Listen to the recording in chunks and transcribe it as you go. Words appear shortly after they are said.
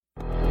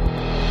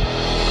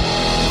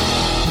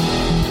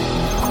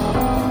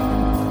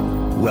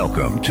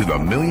Welcome to the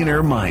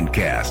Millionaire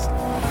Mindcast,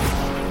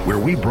 where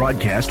we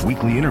broadcast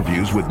weekly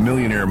interviews with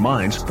millionaire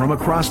minds from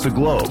across the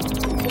globe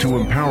to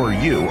empower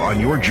you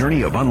on your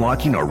journey of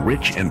unlocking a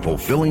rich and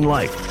fulfilling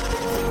life.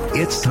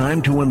 It's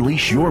time to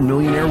unleash your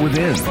millionaire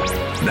within.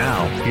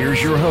 Now,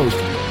 here's your host,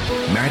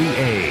 Matty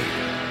A.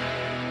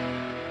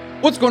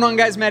 What's going on,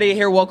 guys? Matty A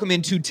here. Welcome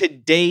into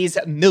today's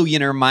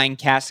Millionaire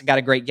Mindcast. I got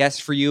a great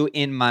guest for you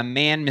in my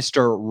man,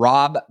 Mr.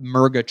 Rob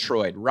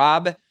Murgatroyd.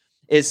 Rob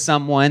is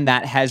someone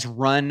that has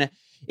run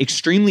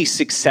extremely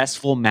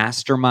successful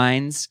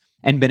masterminds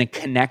and been a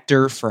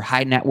connector for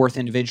high net worth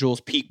individuals,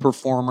 peak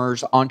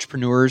performers,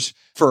 entrepreneurs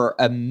for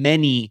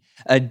many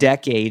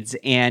decades.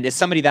 And is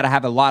somebody that I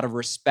have a lot of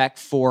respect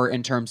for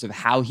in terms of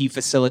how he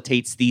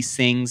facilitates these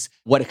things,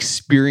 what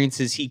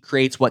experiences he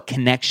creates, what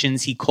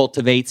connections he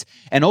cultivates,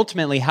 and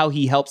ultimately how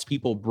he helps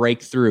people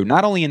break through,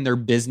 not only in their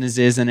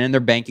businesses and in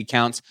their bank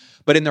accounts,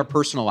 but in their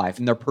personal life,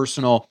 in their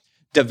personal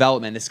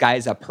development. This guy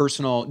is a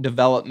personal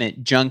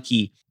development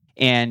junkie,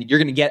 and you're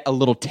going to get a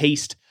little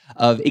taste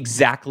of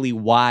exactly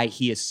why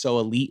he is so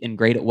elite and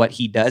great at what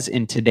he does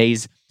in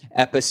today's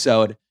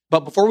episode. But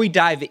before we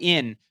dive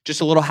in,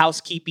 just a little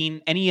housekeeping.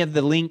 Any of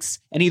the links,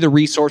 any of the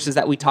resources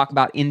that we talk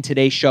about in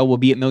today's show will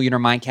be at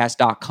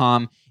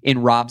millionairemindcast.com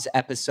in Rob's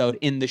episode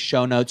in the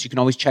show notes. You can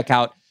always check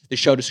out the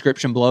show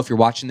description below if you're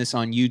watching this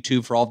on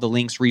YouTube for all the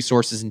links,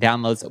 resources, and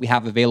downloads that we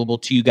have available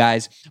to you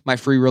guys. My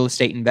free real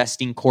estate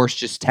investing course,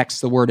 just text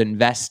the word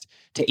invest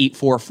to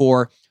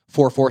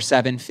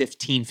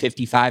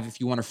 844-447-1555 if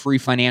you want a free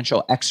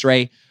financial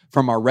x-ray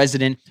from our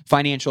resident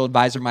financial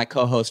advisor, my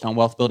co-host on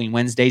Wealth Building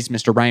Wednesdays,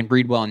 Mr. Ryan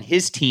Breedwell and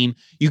his team.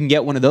 You can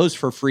get one of those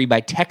for free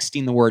by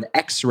texting the word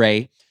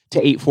x-ray to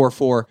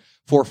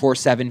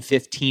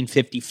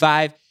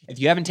 844-447-1555. If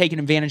you haven't taken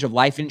advantage of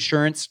life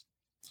insurance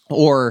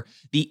or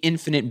the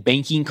infinite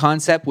banking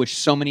concept, which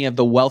so many of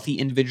the wealthy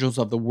individuals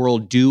of the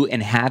world do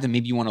and have, and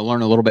maybe you want to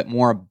learn a little bit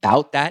more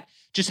about that,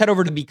 just head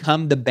over to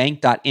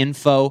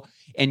becomethebank.info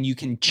and you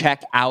can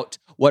check out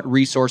what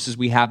resources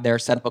we have there.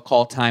 Set up a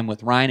call time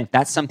with Ryan. If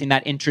that's something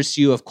that interests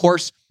you, of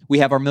course, we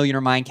have our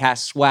Millionaire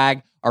Mindcast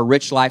swag, our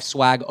Rich Life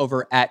swag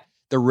over at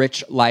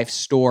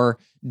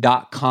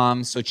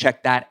therichlifestore.com. So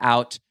check that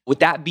out. With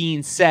that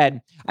being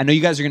said, I know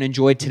you guys are going to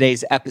enjoy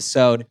today's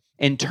episode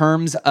in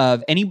terms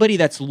of anybody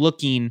that's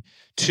looking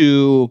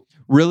to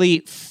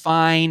really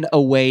find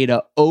a way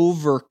to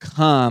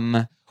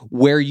overcome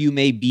where you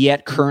may be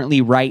at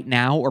currently right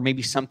now, or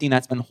maybe something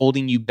that's been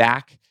holding you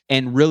back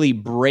and really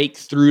break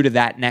through to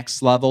that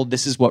next level.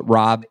 This is what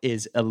Rob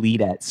is elite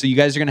at. So you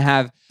guys are going to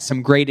have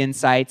some great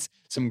insights,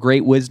 some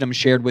great wisdom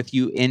shared with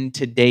you in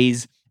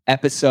today's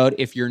episode.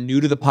 If you're new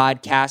to the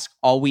podcast,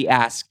 all we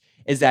ask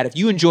is that if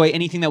you enjoy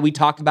anything that we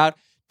talk about,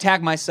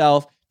 tag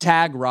myself,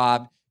 tag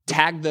Rob,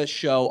 tag the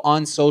show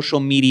on social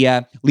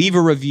media, leave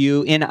a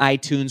review in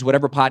iTunes,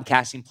 whatever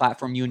podcasting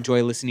platform you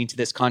enjoy listening to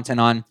this content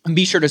on, and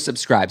be sure to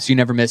subscribe so you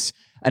never miss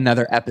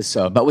another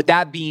episode. But with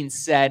that being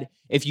said,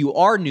 if you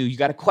are new, you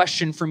got a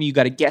question for me, you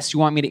got a guest you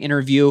want me to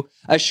interview,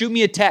 shoot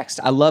me a text.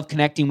 I love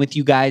connecting with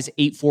you guys,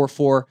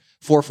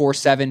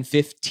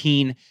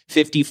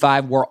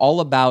 844-447-1555. We're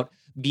all about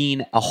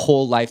being a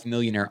whole life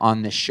millionaire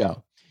on this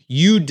show.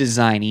 You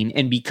designing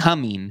and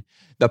becoming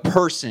the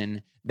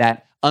person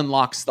that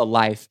unlocks the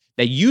life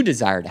that you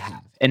desire to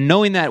have. And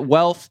knowing that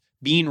wealth,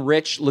 being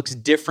rich, looks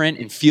different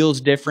and feels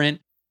different,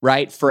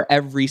 right? For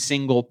every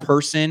single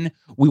person,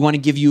 we want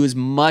to give you as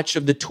much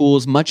of the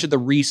tools, much of the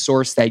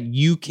resource that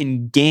you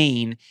can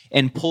gain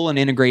and pull and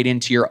integrate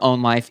into your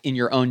own life, in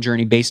your own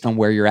journey based on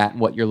where you're at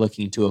and what you're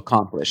looking to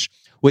accomplish.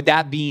 With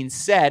that being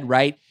said,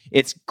 right,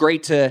 it's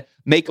great to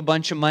make a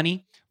bunch of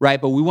money,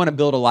 right? But we want to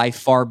build a life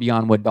far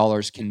beyond what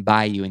dollars can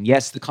buy you. And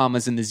yes, the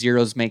commas and the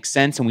zeros make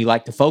sense, and we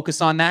like to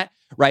focus on that,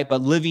 right?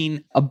 But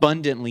living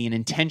abundantly and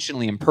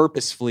intentionally and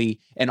purposefully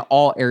in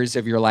all areas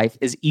of your life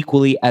is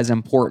equally as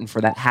important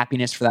for that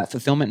happiness, for that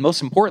fulfillment,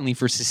 most importantly,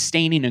 for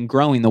sustaining and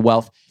growing the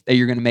wealth that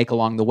you're going to make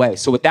along the way.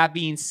 So with that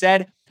being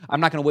said, I'm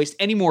not going to waste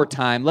any more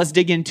time. Let's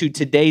dig into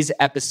today's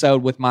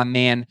episode with my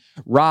man,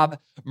 Rob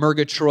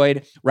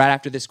Murgatroyd, right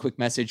after this quick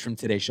message from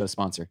today's show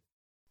sponsor.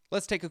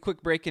 Let's take a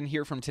quick break and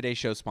hear from today's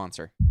show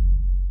sponsor.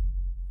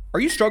 Are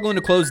you struggling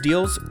to close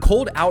deals?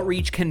 Cold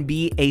outreach can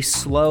be a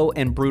slow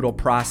and brutal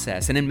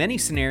process, and in many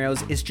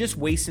scenarios, it's just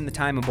wasting the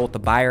time of both the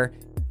buyer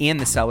and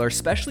the seller,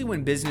 especially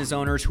when business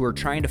owners who are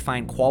trying to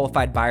find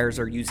qualified buyers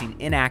are using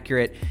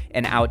inaccurate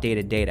and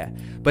outdated data.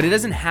 But it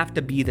doesn't have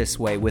to be this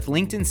way. With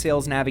LinkedIn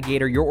Sales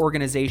Navigator, your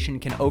organization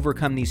can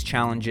overcome these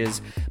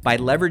challenges by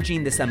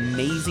leveraging this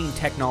amazing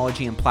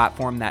technology and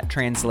platform that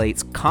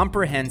translates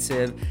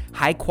comprehensive,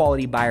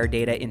 high-quality buyer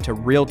data into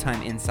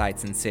real-time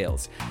insights in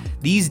sales.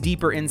 These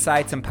deeper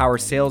insights empower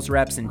sales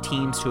reps and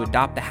teams to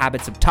adopt the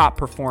habits of top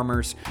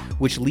performers,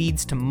 which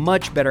leads to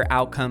much better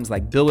outcomes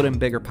like building a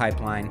bigger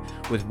pipeline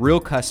with real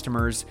customers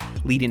customers,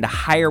 leading to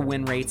higher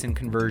win rates and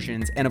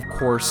conversions, and of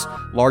course,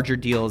 larger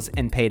deals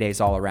and paydays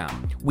all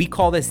around. We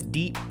call this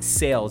deep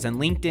sales, and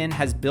LinkedIn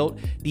has built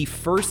the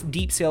first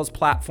deep sales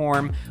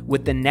platform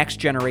with the next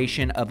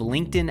generation of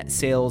LinkedIn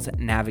Sales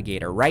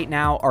Navigator. Right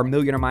now, our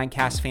Millionaire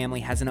Mindcast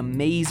family has an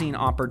amazing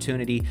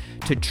opportunity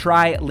to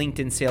try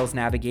LinkedIn Sales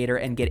Navigator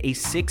and get a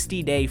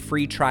 60-day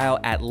free trial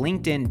at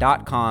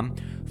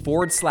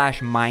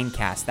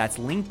linkedin.com/Mindcast. That's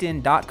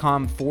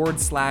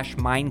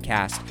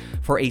linkedin.com/Mindcast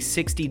for a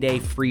 60-day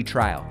free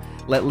trial.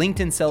 Let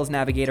LinkedIn Sales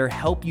Navigator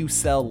help you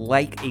sell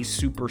like a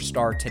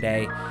superstar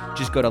today.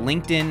 Just go to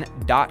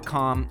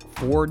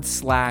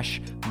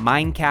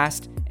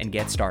linkedin.com/Mindcast and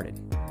get started.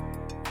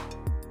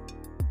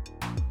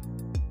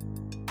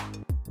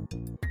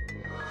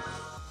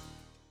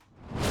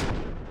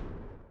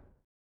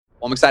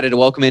 Well, I'm excited to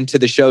welcome into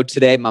the show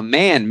today my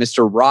man,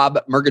 Mr. Rob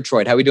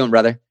Murgatroyd. How we doing,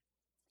 brother?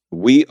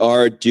 We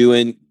are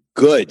doing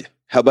good.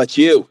 How about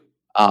you?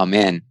 Oh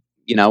man,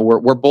 you know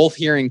we're both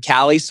here in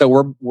Cali,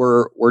 so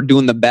we're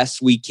doing the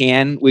best we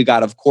can. We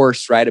got, of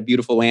course, right, a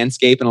beautiful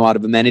landscape and a lot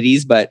of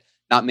amenities, but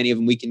not many of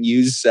them we can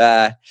use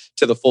to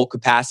the full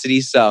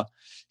capacity. So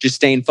just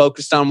staying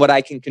focused on what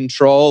I can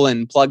control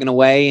and plugging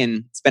away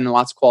and spending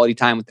lots of quality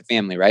time with the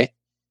family, right?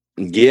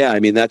 Yeah, I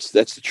mean that's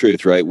the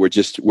truth, right?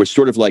 We're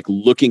sort of like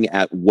looking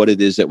at what it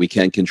is that we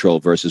can control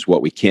versus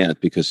what we can't,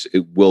 because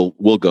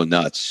we'll go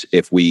nuts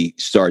if we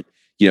start,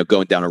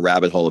 going down a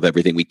rabbit hole of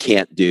everything we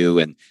can't do,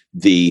 and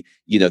the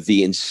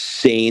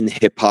insane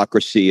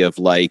hypocrisy of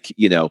like,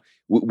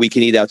 we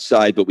can eat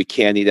outside, but we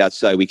can't eat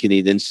outside. We can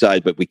eat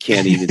inside, but we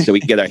can't eat it. So we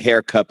can get our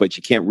hair cut, but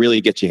you can't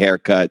really get your hair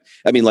cut.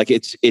 I mean, like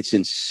it's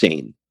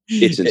insane.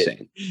 It's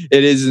insane.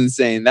 It is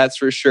insane. That's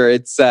for sure.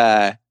 It's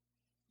the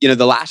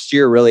last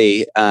year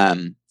really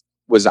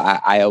was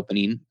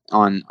eye-opening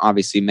on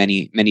obviously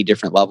many, many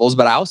different levels.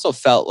 But I also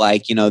felt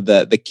like,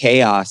 the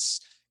chaos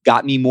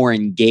got me more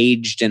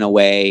engaged in a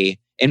way,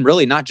 and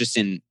really not just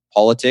in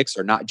politics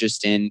or not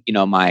just in,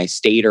 my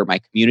state or my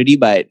community,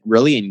 but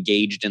really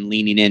engaged and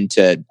leaning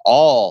into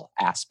all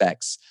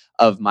aspects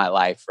of my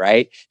life,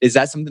 right? Is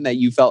that something that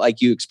you felt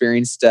like you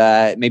experienced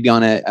maybe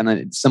on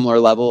a similar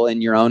level in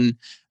your own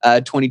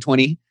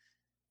 2020?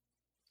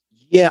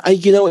 Yeah,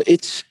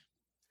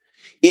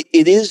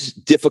 It is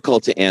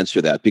difficult to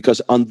answer that,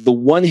 because on the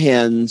one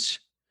hand,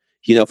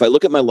 if I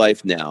look at my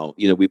life now,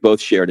 we both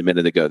shared a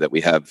minute ago that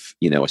we have,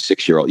 a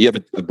 6-year-old. You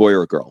have a boy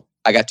or a girl?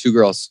 I got 2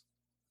 girls.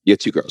 You have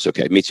 2 girls.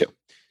 Okay, me too.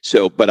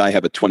 So, but I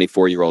have a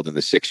 24-year-old and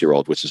a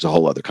 6-year-old, which is a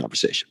whole other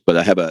conversation. But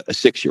I have a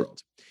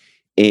 6-year-old.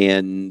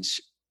 And,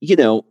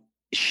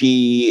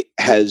 she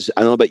has,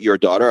 I don't know about your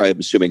daughter, I'm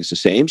assuming it's the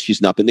same. She's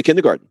not been to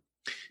kindergarten.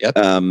 Yep.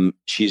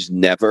 She's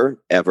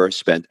never, ever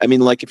spent, I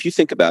mean, like if you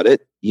think about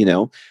it,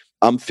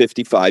 I'm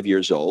 55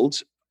 years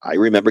old. I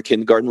remember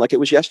kindergarten like it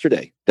was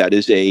yesterday. That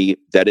is a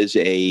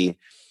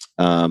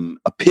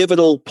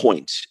pivotal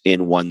point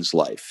in one's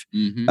life.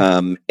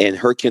 Mm-hmm. And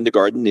her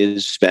kindergarten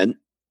is spent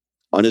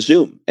on a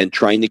Zoom and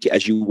trying to,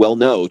 as you well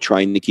know,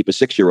 trying to keep a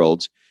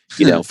 6-year-old,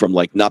 from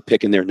like not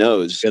picking their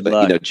nose. Good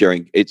luck.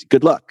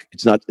 Good luck.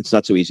 It's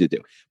not so easy to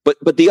do.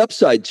 But the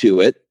upside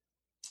to it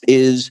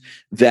is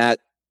that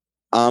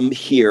I'm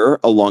here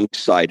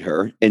alongside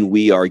her, and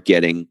we are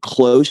getting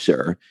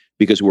closer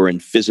because we're in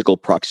physical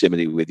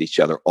proximity with each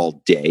other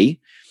all day,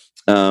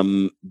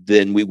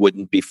 than we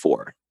wouldn't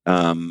before.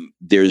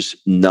 There's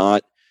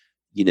not,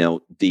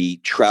 the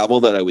travel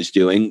that I was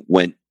doing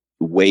went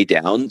way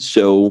down.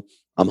 So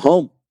I'm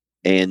home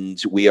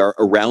and we are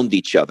around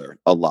each other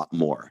a lot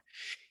more.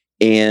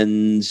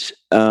 And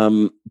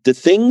the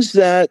things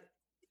that,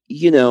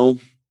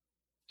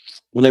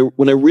 when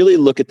I really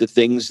look at the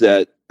things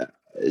that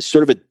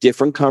sort of a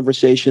different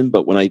conversation,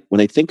 but when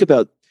I think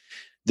about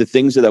the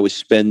things that I was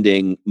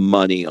spending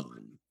money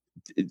on,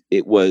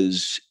 it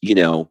was,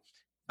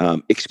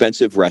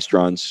 expensive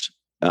restaurants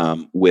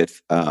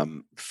with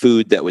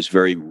food that was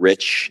very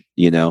rich,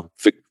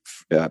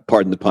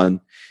 pardon the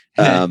pun,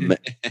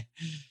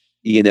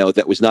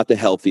 that was not the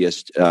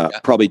healthiest,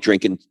 probably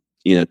drinking,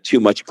 too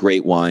much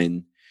great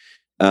wine,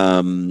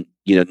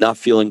 not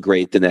feeling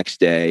great the next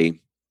day,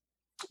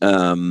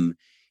 and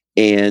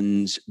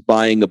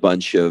buying a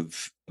bunch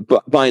of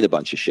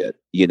shit,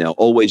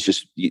 always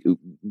just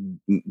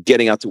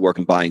getting out to work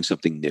and buying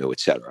something new,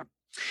 etc.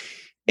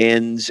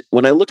 And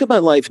when I look at my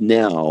life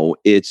now,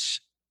 it's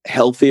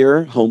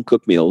healthier home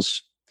cooked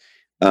meals.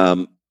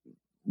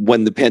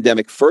 When the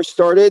pandemic first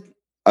started,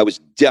 I was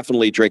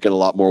definitely drinking a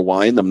lot more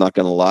wine. I'm not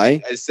going to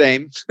lie.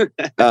 Same.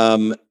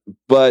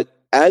 But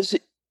as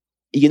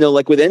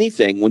like with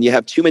anything, when you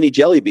have too many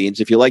jelly beans,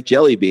 if you like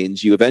jelly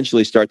beans, you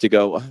eventually start to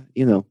go,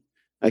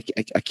 I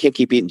can't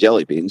keep eating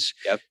jelly beans.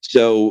 Yep.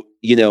 So,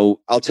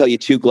 I'll tell you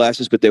 2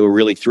 glasses, but they were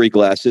really 3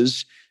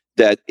 glasses.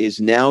 That is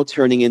now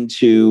turning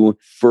into,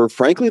 for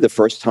frankly, the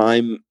first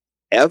time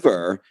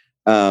ever,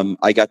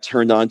 I got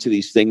turned on to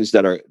these things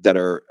that are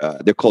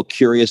they're called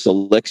Curious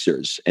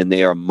Elixirs, and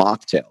they are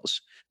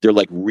mocktails. They're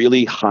like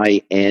really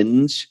high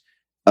end,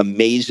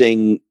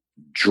 amazing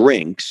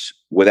drinks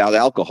without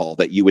alcohol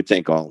that you would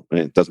think, oh,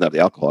 it doesn't have the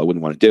alcohol, I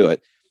wouldn't want to do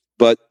it.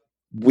 But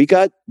we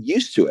got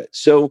used to it.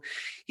 So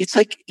it's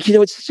like,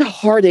 it's such a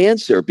hard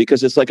answer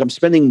because it's like I'm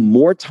spending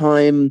more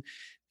time,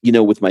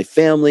 with my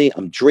family.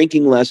 I'm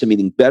drinking less. I'm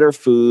eating better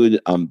food.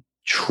 I'm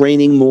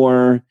training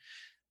more.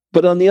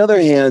 But on the other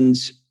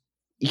hand,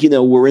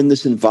 we're in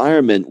this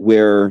environment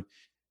where,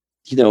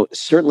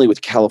 certainly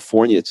with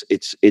California,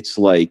 it's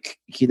like,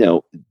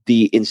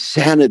 the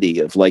insanity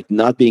of like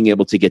not being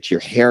able to get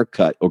your hair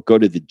cut or go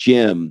to the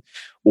gym,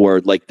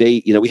 or like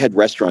we had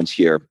restaurants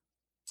here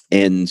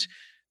and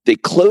they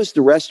closed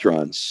the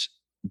restaurants,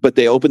 but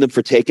they opened them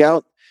for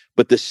takeout.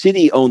 But the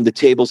city owned the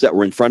tables that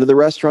were in front of the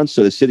restaurants.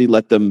 So the city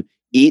let them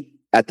eat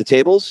at the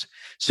tables.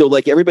 So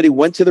like everybody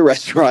went to the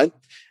restaurant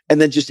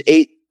and then just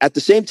ate at the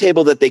same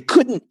table that they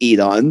couldn't eat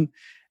on.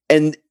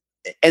 And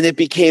it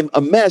became a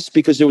mess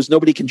because there was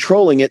nobody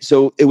controlling it.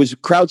 So it was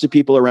crowds of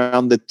people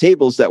around the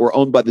tables that were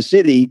owned by the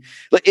city.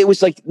 Like it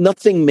was like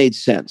nothing made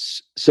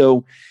sense.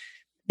 So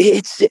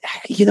I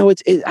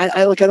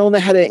don't know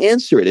how to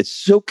answer it. It's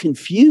so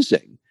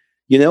confusing.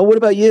 What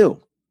about you?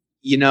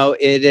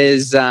 It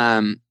is,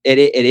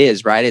 it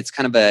is, right? It's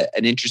kind of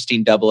an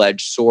interesting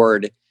double-edged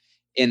sword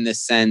in the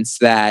sense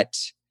that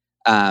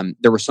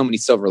there were so many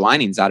silver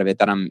linings out of it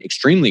that I'm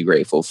extremely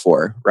grateful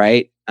for,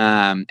 right?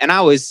 And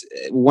I was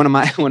one of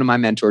my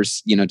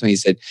mentors, Tony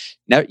said,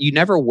 you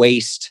never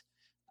waste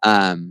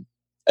a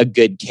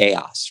good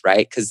chaos,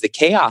 right? Because the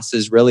chaos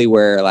is really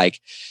where like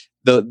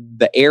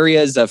the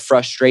areas of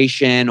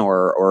frustration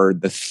or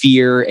the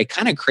fear, it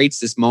kind of creates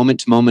this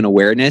moment-to-moment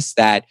awareness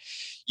that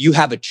you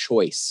have a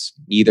choice.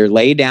 You either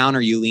lay down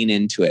or you lean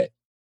into it.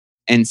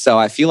 And so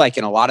I feel like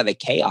in a lot of the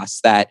chaos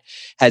that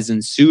has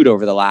ensued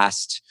over the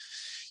last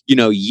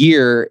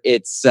year,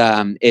 it's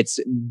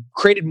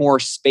created more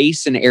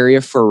space and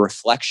area for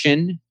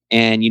reflection.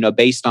 And,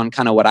 based on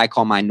kind of what I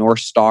call my North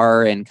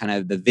Star and kind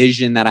of the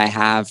vision that I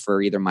have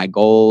for either my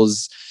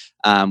goals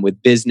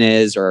with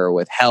business or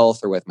with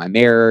health or with my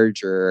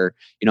marriage or,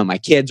 my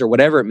kids or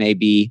whatever it may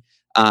be,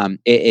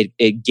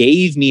 it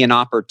gave me an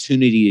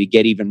opportunity to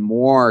get even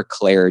more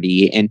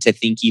clarity and to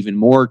think even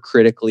more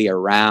critically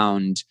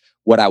around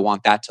what I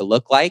want that to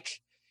look like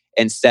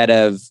instead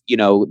of,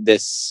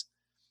 this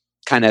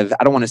kind of,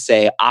 I don't want to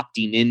say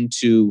opting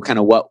into kind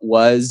of what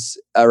was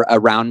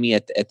around me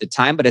at the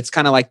time, but it's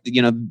kind of like,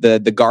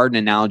 the garden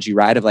analogy,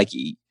 right? Of like,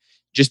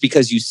 just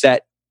because you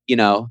set,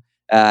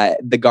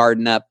 the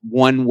garden up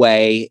one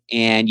way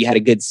and you had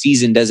a good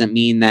season doesn't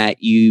mean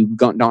that you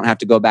don't have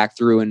to go back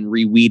through and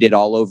reweed it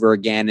all over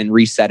again and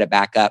reset it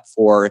back up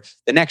for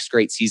the next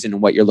great season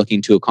and what you're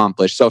looking to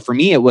accomplish. So for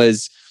me, it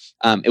was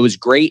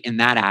great in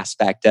that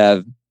aspect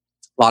of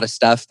a lot of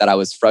stuff that I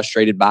was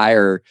frustrated by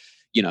or,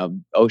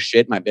 oh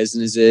shit, my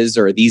businesses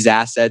or these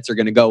assets are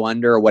going to go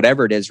under or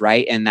whatever it is,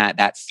 right? And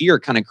that fear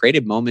kind of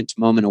created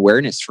moment-to-moment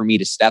awareness for me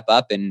to step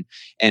up and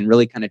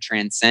really kind of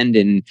transcend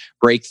and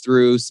break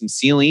through some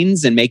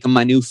ceilings and make them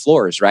my new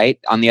floors, right?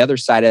 On the other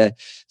side of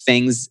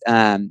things,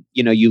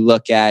 you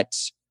look at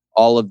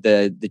all of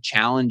the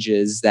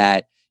challenges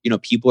that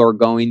people are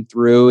going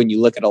through, and you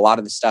look at a lot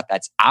of the stuff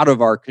that's out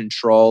of our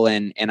control,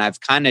 and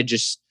I've kind of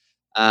just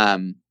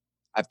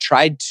I've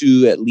tried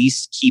to at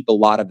least keep a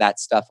lot of that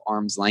stuff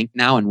arm's length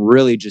now and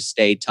really just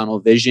stay tunnel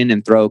vision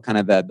and throw kind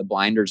of the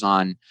blinders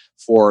on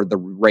for the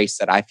race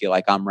that I feel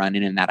like I'm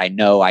running and that I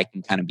know I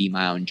can kind of be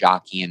my own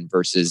jockey in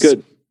versus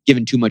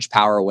giving too much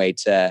power away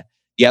to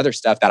the other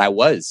stuff that I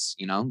was,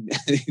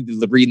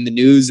 reading the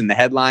news and the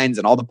headlines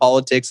and all the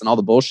politics and all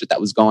the bullshit that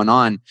was going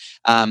on.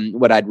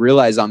 What I'd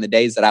realized on the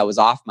days that I was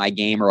off my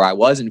game or I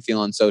wasn't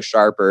feeling so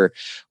sharp or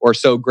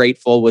so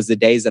grateful was the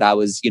days that I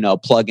was,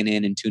 plugging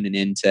in and tuning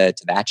into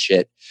that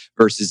shit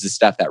versus the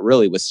stuff that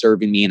really was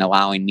serving me and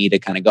allowing me to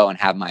kind of go and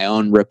have my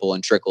own ripple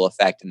and trickle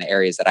effect in the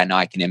areas that I know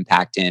I can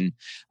impact in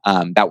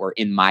that were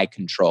in my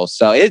control.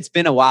 So it's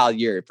been a wild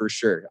year for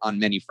sure on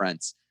many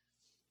fronts.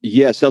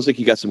 Yeah, sounds like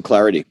you got some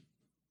clarity.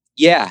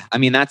 Yeah. I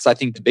mean, that's, I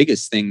think, the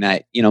biggest thing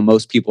that,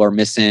 most people are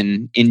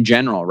missing in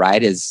general,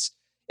 right? Is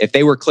if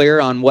they were clear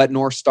on what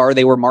North Star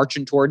they were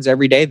marching towards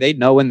every day, they'd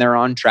know when they're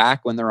on track,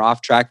 when they're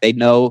off track, they'd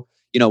know,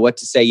 what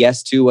to say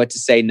yes to, what to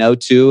say no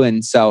to.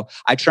 And so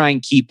I try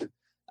and keep,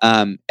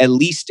 at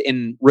least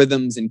in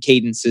rhythms and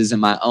cadences in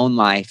my own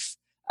life,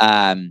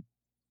 at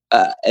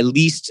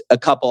least a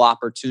couple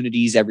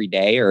opportunities every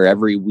day or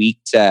every week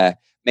to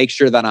make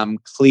sure that I'm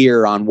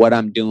clear on what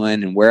I'm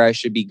doing and where I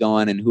should be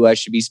going and who I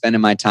should be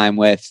spending my time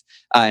with,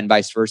 and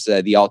vice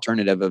versa, the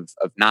alternative of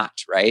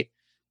not, right?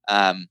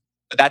 But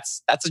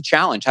that's a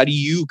challenge. How do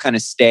you kind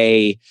of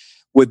stay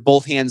with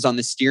both hands on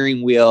the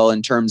steering wheel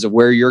in terms of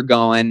where you're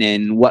going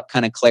and what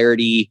kind of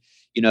clarity,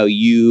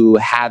 you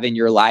have in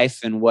your life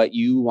and what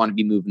you want to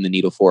be moving the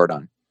needle forward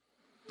on?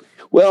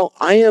 Well,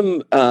 I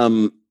am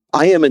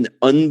an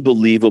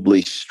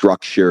unbelievably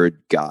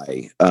structured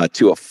guy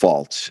to a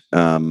fault.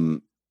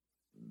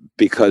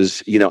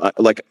 Because,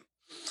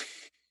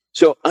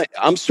 So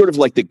I'm sort of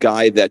like the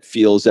guy that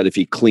feels that if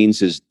he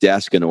cleans his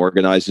desk and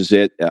organizes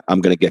it,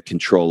 I'm going to get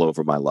control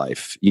over my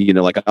life. You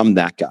know, like I'm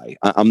that guy.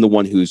 I'm the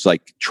one who's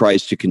like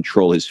tries to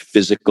control his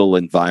physical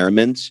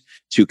environment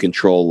to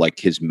control like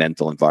his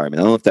mental environment.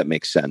 I don't know if that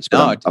makes sense.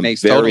 But No, it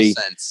makes total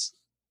sense.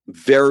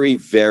 Very,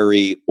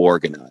 very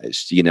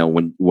organized. You know,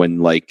 when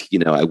like, you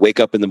know, I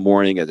wake up in the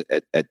morning at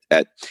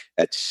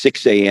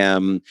 6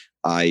 a.m.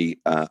 I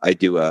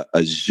do a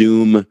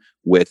Zoom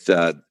with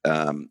a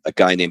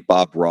guy named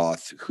Bob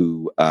Roth,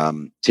 who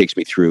takes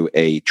me through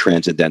a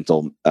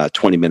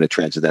 20-minute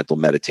transcendental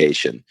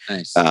meditation.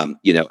 Nice.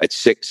 You know, at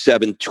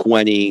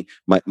 7:20,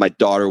 my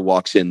daughter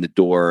walks in the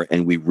door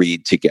and we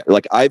read together.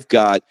 Like I've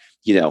got,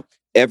 you know,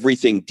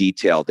 everything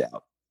detailed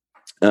out.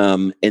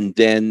 And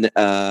then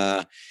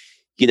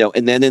you know,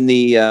 and then in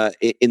the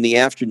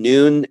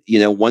afternoon, you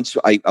know, once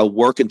I'll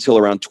work until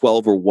around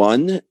 12 or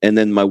 1, and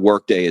then my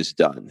work day is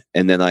done.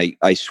 And then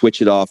I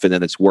switch it off, and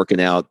then it's working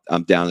out.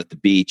 I'm down at the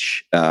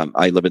beach.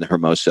 I live in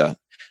Hermosa.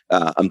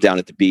 I'm down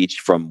at the beach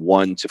from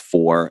 1 to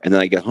 4, and then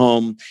I get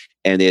home,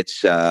 and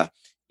it's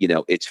you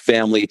know, it's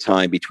family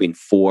time between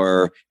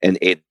 4 and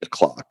 8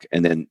 o'clock.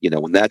 And then, you know,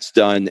 when that's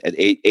done at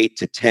 8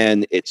 to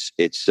 10, it's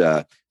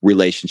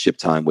relationship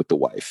time with the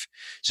wife.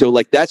 So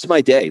like, that's my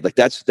day. Like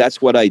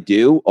that's what I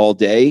do all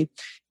day.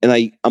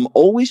 And I'm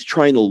always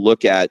trying to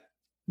look at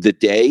the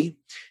day,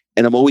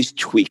 and I'm always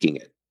tweaking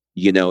it.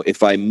 You know,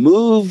 if I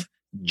move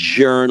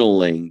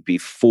journaling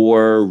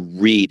before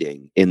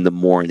reading in the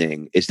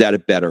morning, is that a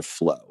better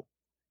flow?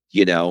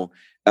 You know?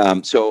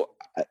 So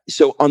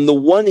on the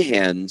one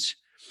hand,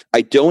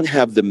 I'm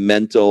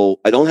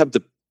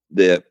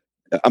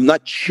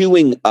not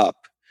chewing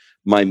up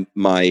my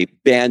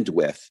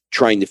bandwidth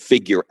trying to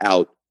figure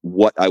out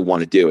what I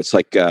want to do. It's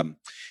like,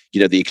 you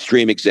know, the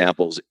extreme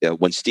examples,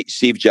 when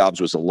Steve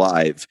Jobs was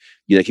alive,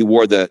 you know, he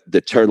wore the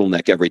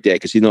turtleneck every day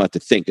because he didn't have to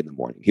think in the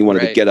morning. He wanted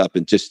to get up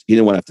and he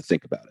didn't want to have to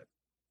think about it.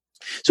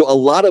 So a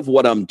lot of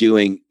what I'm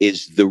doing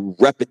is the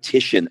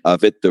repetition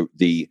of it,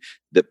 the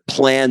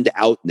planned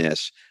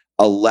outness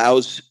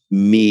allows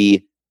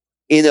me,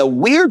 in a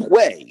weird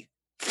way,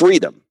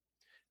 freedom,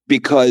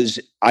 because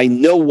I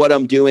know what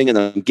I'm doing and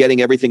I'm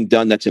getting everything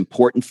done that's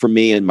important for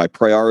me and my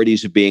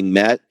priorities are being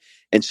met.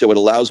 And so it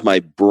allows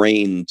my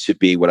brain to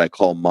be what I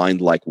call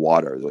mind like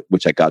water,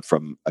 which I got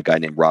from a guy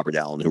named Robert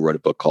Allen, who wrote a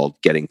book called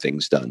Getting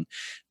Things Done,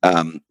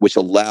 which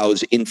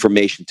allows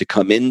information to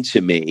come into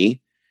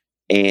me.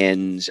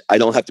 And I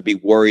don't have to be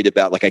worried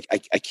about like I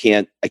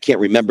can't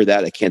remember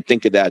that. I can't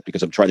think of that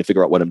because I'm trying to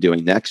figure out what I'm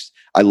doing next.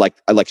 I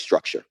like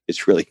structure.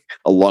 It's really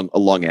a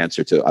long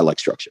answer to I like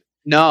structure.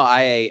 No,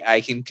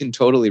 I can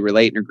totally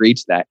relate and agree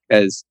to that,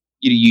 because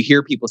you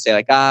hear people say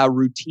like,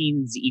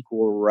 routines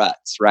equal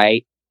ruts,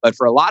 right? But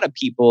for a lot of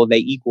people, they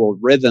equal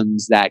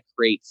rhythms that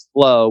create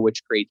flow,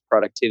 which creates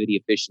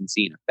productivity,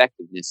 efficiency, and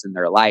effectiveness in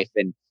their life.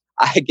 And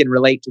I can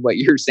relate to what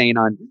you're saying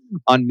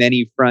on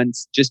many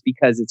fronts, just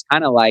because it's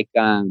kind of like,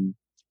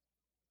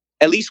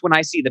 at least when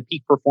I see the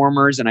peak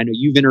performers, and I know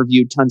you've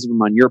interviewed tons of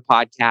them on your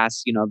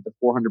podcast, you know, the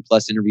 400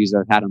 plus interviews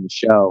I've had on the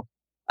show,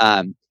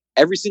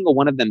 every single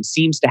one of them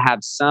seems to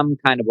have some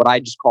kind of what I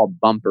just call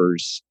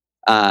bumpers,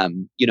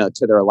 you know,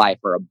 to their life,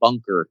 or a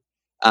bunker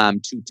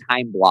to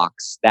time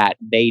blocks that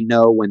they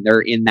know when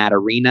they're in that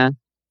arena,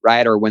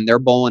 right? Or when they're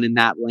bowling in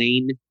that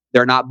lane,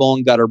 they're not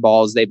bowling gutter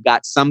balls. They've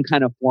got some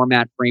kind of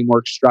format,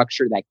 framework,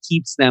 structure that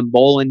keeps them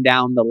bowling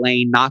down the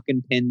lane,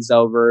 knocking pins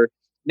over.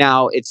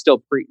 Now, it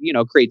still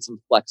creates some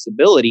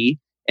flexibility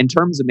in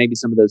terms of maybe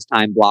some of those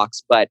time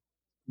blocks, but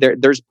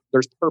there's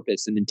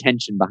purpose and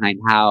intention behind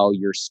how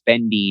you're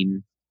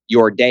spending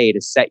your day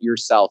to set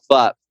yourself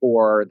up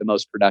for the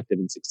most productive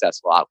and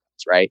successful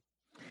outcomes, right?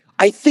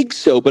 I think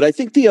so, but I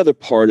think the other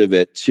part of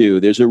it too,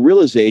 there's a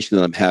realization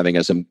that I'm having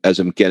as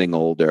I'm getting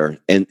older,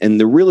 and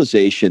the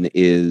realization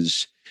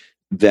is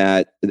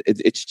that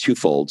it's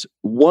twofold.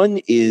 One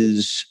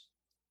is,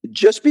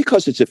 just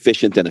because it's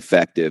efficient and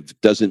effective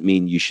doesn't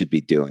mean you should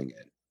be doing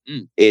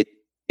it.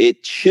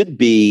 It should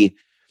be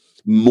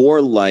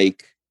more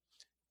like,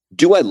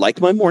 do I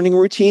like my morning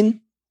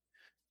routine?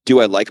 Do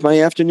I like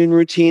my afternoon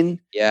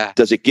routine? Yeah.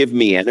 Does it give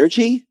me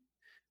energy?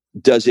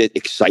 Does it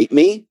excite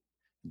me?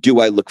 Do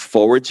I look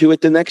forward to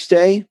it the next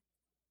day?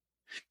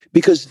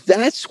 Because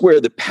that's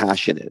where the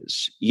passion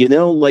is. You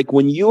know, like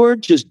when you're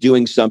just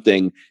doing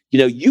something, you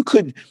know, you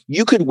could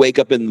wake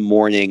up in the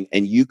morning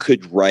and you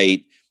could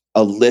write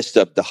a list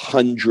of the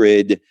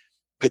 100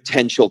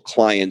 potential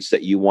clients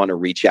that you want to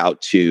reach out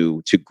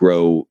to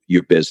grow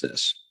your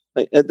business.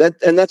 And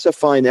that's a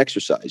fine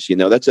exercise. You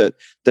know, that's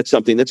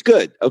something that's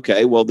good.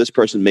 Okay, well, this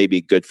person may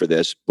be good for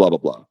this, blah, blah,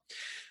 blah.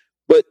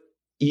 But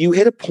you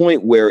hit a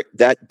point where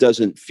that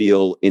doesn't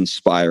feel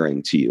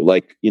inspiring to you.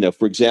 Like, you know,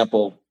 for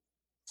example,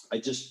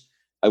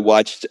 I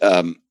watched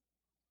the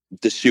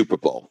Super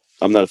Bowl.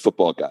 I'm not a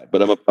football guy,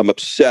 but I'm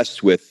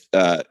obsessed with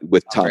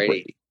Tom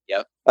Brady.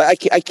 Yep. I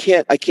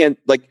can't,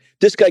 like,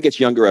 this guy gets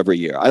younger every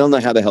year. I don't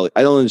know how the hell,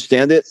 I don't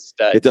understand it.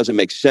 It doesn't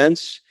make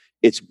sense.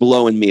 It's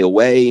blowing me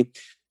away.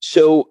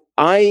 So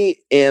I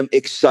am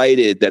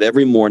excited that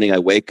every morning I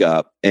wake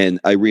up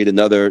and I read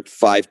another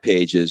 5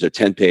 pages or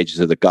 10 pages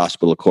of the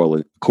Gospel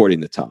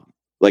according to Tom.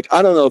 Like,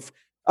 I don't know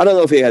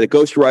if he had a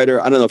ghostwriter.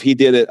 I don't know if he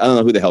did it. I don't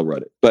know who the hell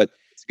wrote it, but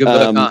It's a good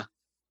book, huh?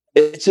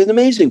 It's an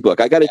amazing book.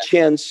 I got a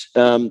chance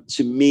to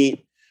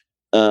meet.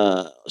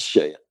 I'll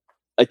show you.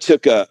 I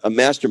took a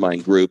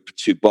mastermind group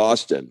to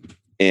Boston,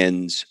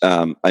 and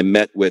I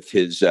met with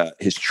his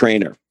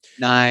trainer.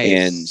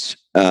 Nice.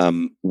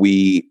 And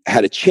we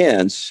had a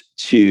chance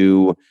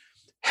to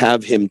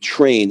have him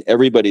train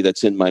everybody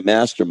that's in my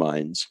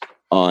masterminds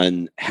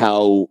on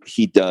how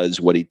he does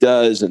what he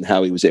does and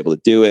how he was able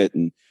to do it.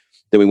 And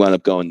then we wound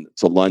up going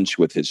to lunch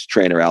with his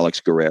trainer,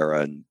 Alex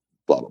Guerrera, and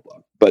blah, blah, blah.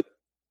 But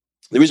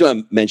the reason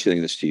I'm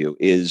mentioning this to you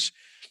is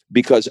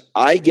because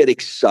I get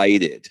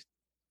excited.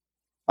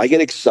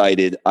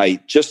 I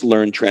just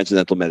learned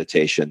Transcendental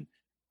Meditation.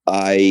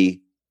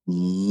 I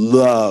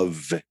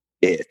love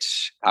it.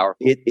 Powerful.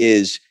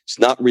 It's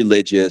not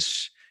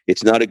religious.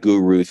 It's not a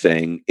guru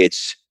thing.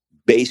 It's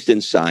based in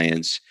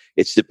science.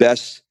 It's the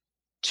best.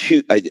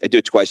 I do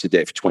it twice a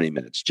day for 20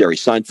 minutes. Jerry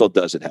Seinfeld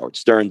does it. Howard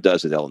Stern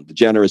does it. Ellen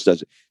DeGeneres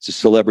does it. It's a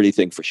celebrity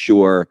thing for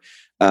sure.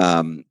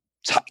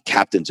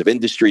 Captains of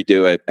industry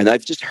do it. And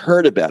I've just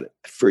heard about it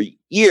for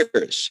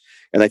years.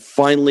 And I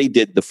finally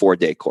did the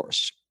 4-day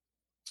course.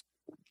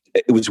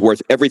 It was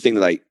worth everything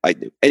that I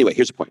knew. Anyway,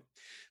 here's the point.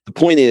 The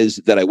point is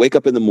that I wake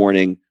up in the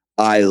morning.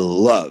 I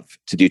love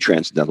to do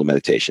transcendental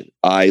meditation.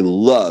 I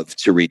love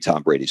to read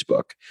Tom Brady's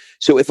book.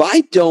 So if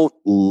I don't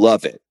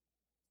love it,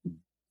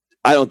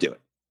 I don't do it.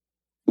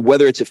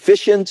 Whether it's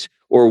efficient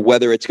or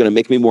whether it's going to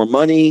make me more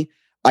money,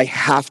 I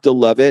have to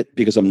love it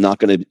because I'm not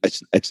going to,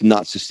 it's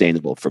not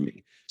sustainable for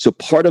me. So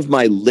part of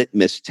my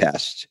litmus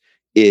test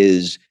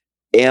is,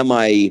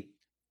 I'm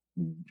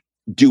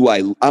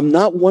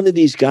not one of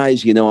these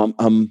guys, this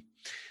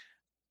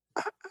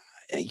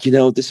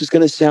is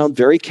going to sound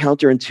very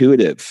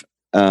counterintuitive.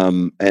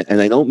 And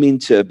I don't mean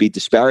to be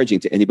disparaging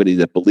to anybody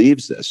that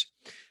believes this,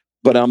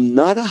 but I'm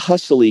not a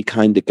hustly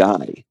kind of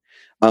guy.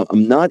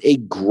 I'm not a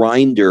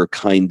grinder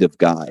kind of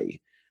guy.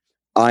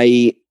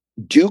 I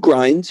do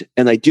grind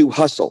and I do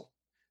hustle,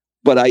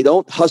 but I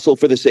don't hustle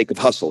for the sake of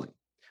hustling.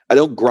 I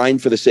don't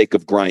grind for the sake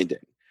of grinding.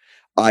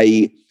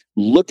 I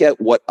look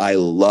at what I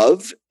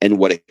love and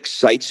what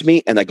excites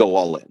me, and I go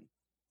all in.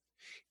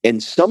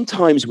 And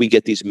sometimes we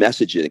get these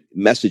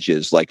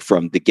messages like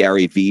from the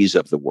Gary V's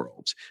of the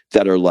world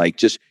that are like,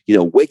 just,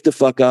 wake the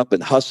fuck up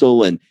and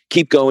hustle and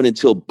keep going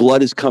until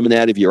blood is coming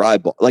out of your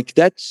eyeball. Like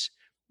that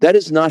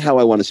is not how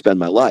I want to spend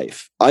my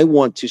life. I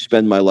want to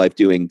spend my life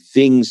doing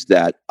things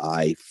that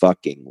I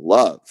fucking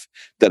love,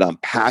 that I'm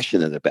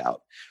passionate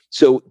about.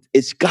 So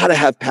it's got to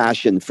have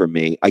passion for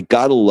me. I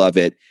got to love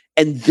it.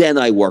 And then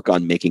I work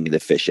on making it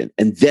efficient.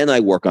 And then I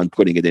work on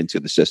putting it into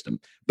the system.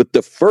 But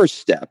the first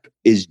step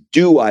is,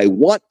 do I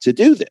want to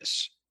do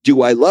this?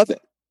 Do I love it?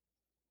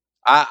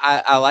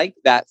 I like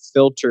that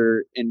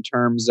filter in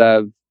terms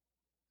of,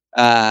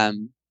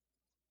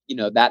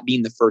 that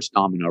being the first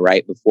domino,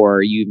 right?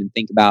 Before you even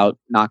think about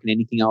knocking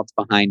anything else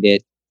behind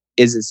it.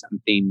 Is it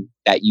something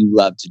that you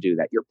love to do,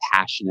 that you're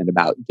passionate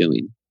about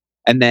doing?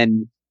 And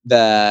then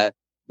I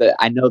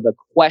know the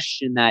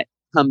question that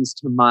comes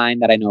to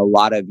mind, that I know a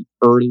lot of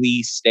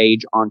early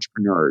stage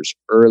entrepreneurs,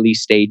 early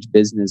stage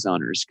business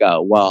owners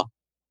go, well,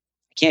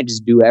 I can't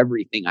just do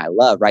everything I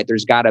love, right?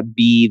 There's got to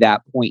be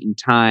that point in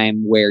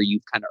time where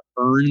you've kind of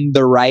earned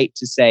the right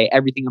to say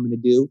everything I'm going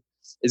to do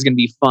is going to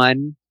be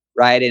fun,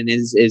 right? And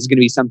is going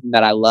to be something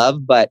that I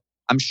love. But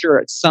I'm sure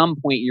at some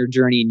point in your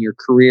journey, in your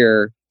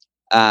career,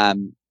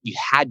 you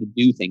had to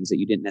do things that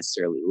you didn't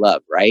necessarily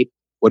love, right?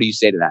 What do you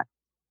say to that?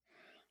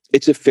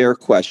 It's a fair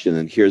question,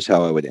 and here's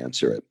how I would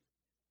answer it.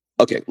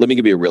 Okay, I'll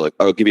give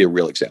you a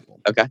real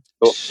example. Okay,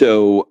 cool.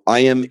 So I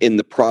am in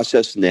the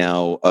process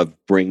now of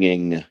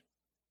bringing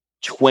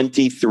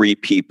 23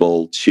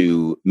 people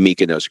to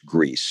Mykonos,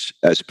 Greece,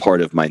 as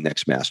part of my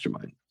next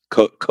mastermind,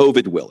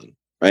 COVID willing,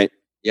 right?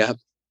 Yeah.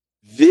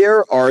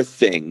 There are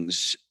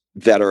things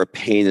that are a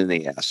pain in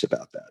the ass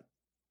about that.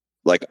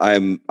 Like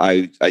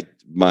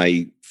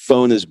my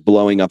phone is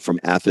blowing up from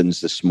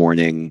Athens this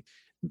morning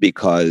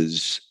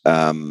because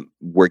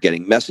we're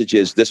getting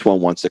messages. This one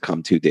wants to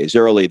come 2 days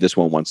early. This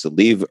one wants to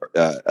leave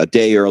a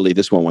day early.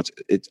 This one wants,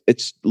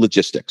 it's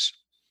logistics.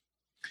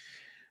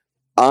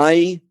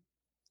 I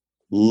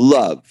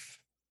love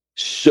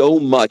so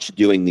much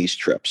doing these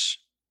trips.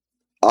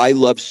 I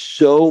love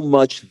so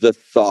much the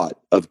thought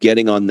of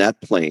getting on that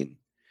plane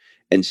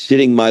and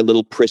sitting my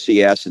little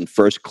prissy ass in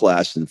first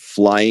class and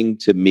flying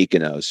to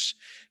Mykonos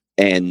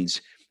and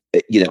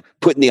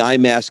putting the eye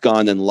mask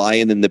on and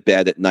lying in the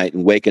bed at night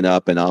and waking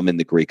up and I'm in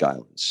the Greek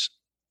islands.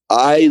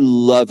 I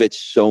love it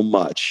so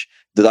much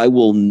that I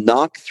will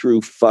knock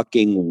through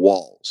fucking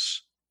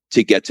walls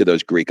to get to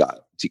those Greek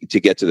islands, to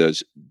get to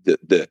those,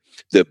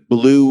 the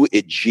blue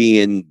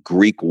Aegean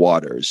Greek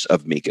waters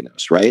of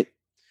Mykonos, right?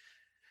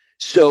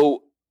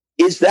 So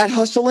is that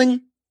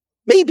hustling?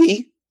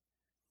 Maybe.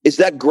 Is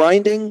that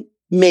grinding?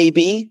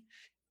 Maybe.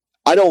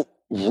 I don't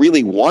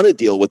really want to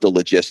deal with the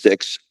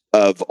logistics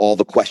of all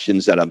the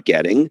questions that I'm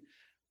getting,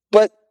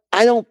 but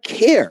I don't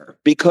care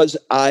because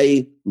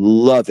I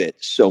love it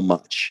so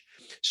much.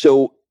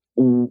 So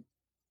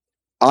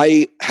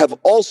I have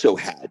also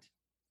had,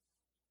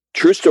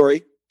 true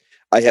story,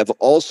 I have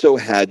also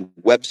had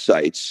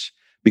websites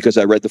because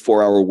I read the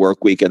 4-Hour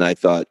Workweek and I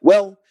thought,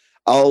 well,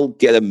 I'll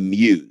get a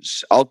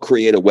muse. I'll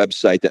create a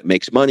website that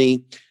makes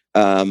money,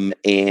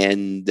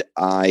 and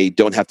I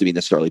don't have to be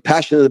necessarily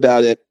passionate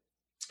about it.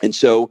 And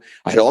so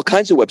I had all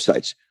kinds of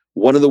websites.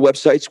 One of the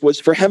websites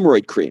was for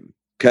hemorrhoid cream.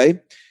 Okay.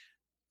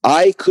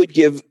 I could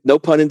give, no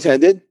pun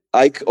intended,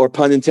 or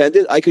pun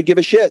intended, I could give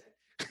a shit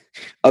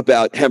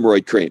about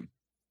hemorrhoid cream.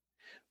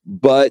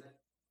 But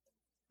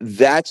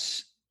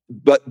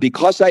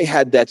because I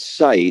had that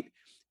site,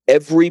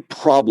 every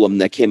problem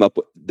that came up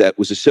that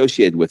was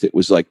associated with it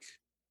was like,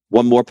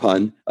 one more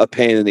pun, a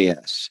pain in the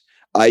ass.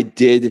 I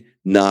did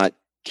not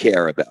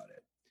care about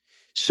it.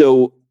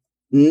 So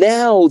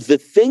now the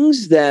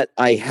things that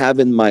I have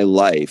in my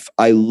life,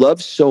 I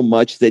love so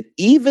much that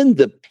even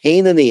the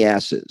pain in the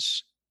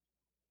asses,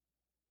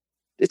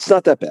 it's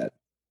not that bad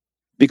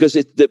because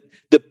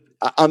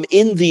I'm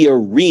in the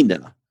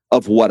arena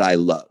of what I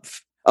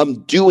love.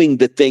 I'm doing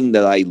the thing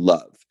that I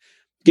love.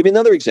 Give you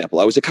another example.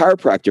 I was a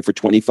chiropractor for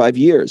 25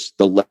 years.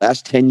 The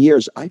last 10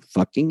 years, I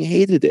fucking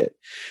hated it.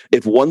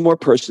 If one more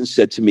person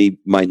said to me,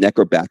 my neck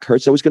or back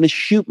hurts, I was going to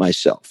shoot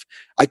myself.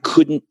 I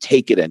couldn't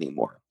take it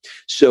anymore.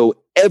 So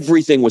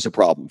everything was a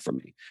problem for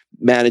me.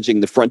 Managing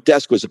the front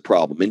desk was a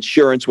problem.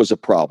 Insurance was a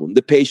problem.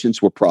 The patients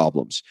were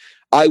problems.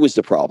 I was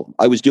the problem.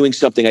 I was doing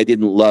something I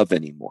didn't love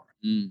anymore.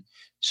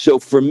 So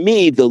for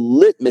me, the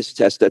litmus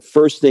test, that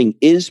first thing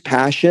is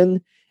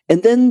passion.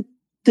 And then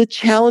the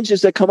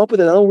challenges that come up with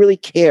it, I don't really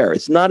care.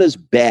 It's not as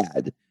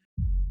bad.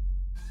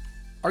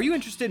 Are you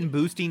interested in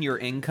boosting your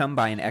income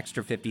by an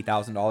extra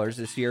 $50,000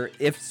 this year?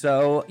 If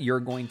so, you're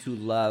going to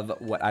love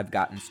what I've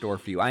got in store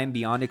for you. I am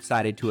beyond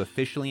excited to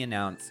officially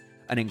announce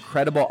an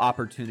incredible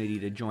opportunity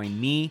to join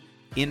me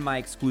in my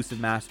exclusive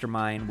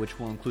mastermind, which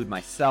will include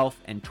myself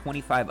and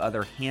 25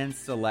 other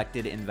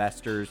hand-selected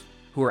investors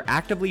who are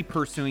actively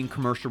pursuing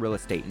commercial real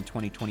estate in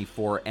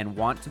 2024 and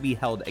want to be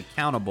held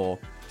accountable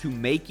to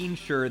making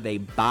sure they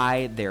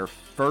buy their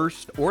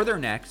first or their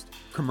next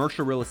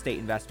commercial real estate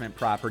investment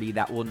property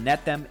that will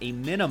net them a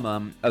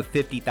minimum of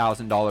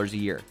 $50,000 a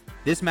year.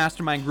 This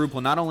mastermind group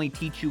will not only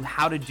teach you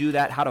how to do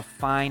that, how to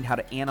find, how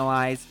to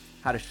analyze,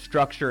 how to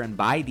structure and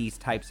buy these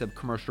types of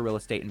commercial real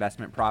estate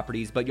investment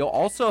properties, but you'll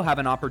also have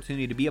an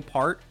opportunity to be a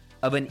part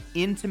of an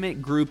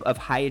intimate group of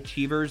high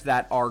achievers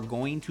that are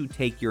going to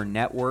take your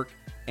network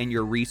and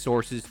your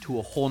resources to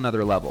a whole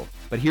nother level.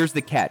 But here's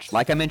the catch.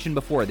 Like I mentioned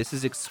before, this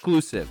is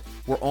exclusive.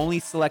 We're only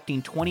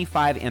selecting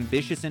 25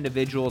 ambitious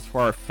individuals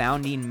for our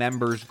founding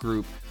members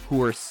group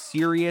who are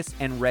serious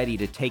and ready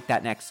to take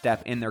that next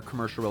step in their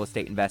commercial real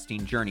estate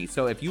investing journey.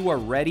 So if you are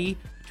ready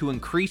to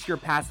increase your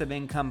passive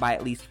income by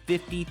at least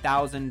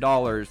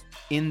 $50,000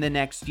 in the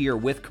next year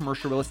with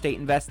commercial real estate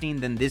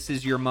investing, then this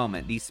is your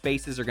moment. These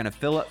spaces are going to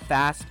fill up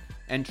fast.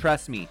 And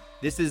trust me,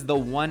 this is the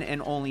one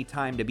and only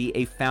time to be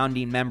a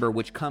founding member,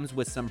 which comes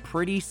with some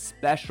pretty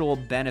special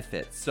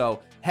benefits. So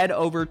head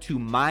over to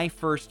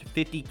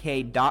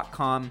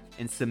myfirst50k.com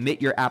and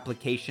submit your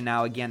application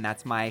now. Again,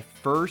 that's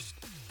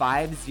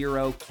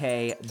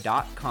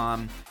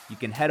myfirst50k.com. You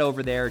can head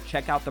over there,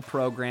 check out the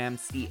program,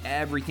 see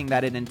everything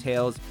that it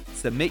entails,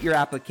 submit your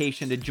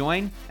application to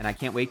join, and I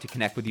can't wait to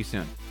connect with you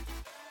soon.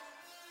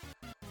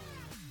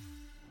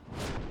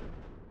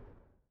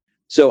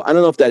 So I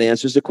don't know if that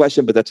answers the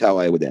question, but that's how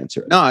I would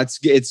answer it. No,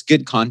 it's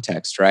good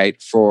context, right?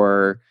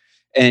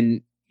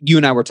 And you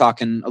and I were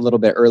talking a little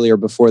bit earlier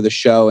before the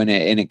show, and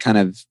it kind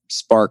of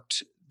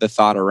sparked the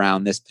thought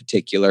around this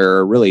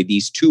particular, really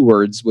these two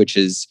words, which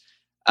is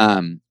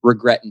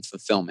regret and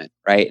fulfillment,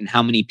 right? And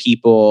how many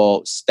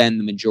people spend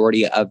the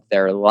majority of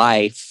their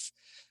life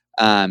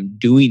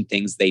doing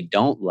things they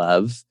don't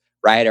love,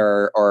 right?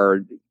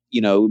 Or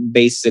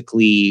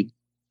basically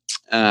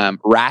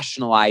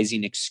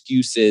rationalizing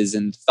excuses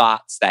and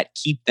thoughts that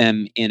keep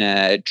them in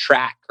a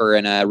track or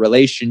in a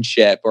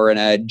relationship or in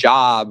a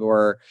job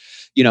or,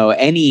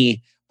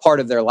 any part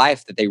of their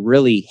life that they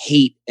really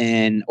hate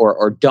and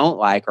or don't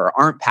like or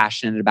aren't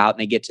passionate about,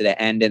 and they get to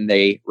the end and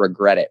they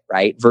regret it,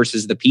 right?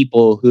 Versus the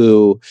people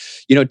who,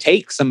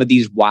 take some of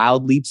these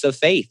wild leaps of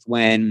faith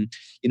when,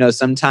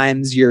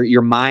 sometimes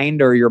your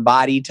mind or your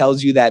body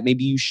tells you that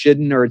maybe you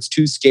shouldn't, or it's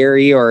too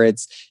scary, or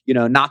it's,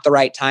 not the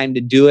right time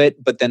to do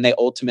it, but then they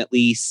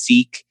ultimately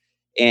seek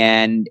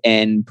and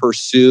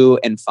pursue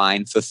and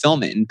find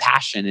fulfillment and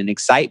passion and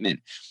excitement.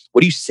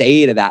 What do you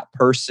say to that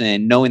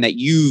person, knowing that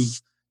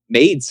you've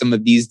made some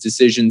of these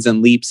decisions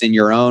and leaps in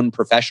your own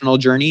professional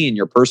journey, in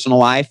your personal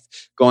life,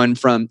 going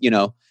from,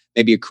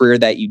 maybe a career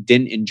that you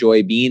didn't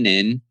enjoy being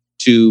in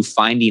to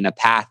finding a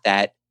path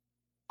that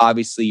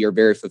obviously you're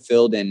very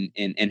fulfilled and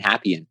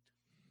happy in?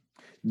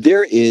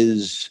 There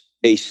is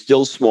a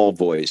still small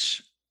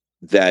voice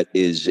that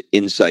is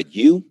inside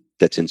you,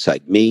 that's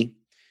inside me.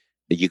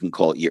 You can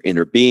call it your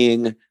inner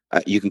being.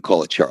 You can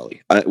call it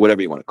Charlie,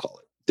 whatever you want to call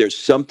it. There's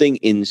something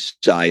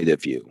inside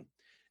of you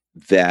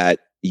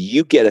that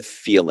you get a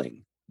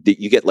feeling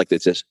you get like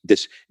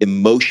this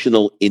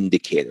emotional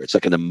indicator. It's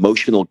like an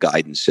emotional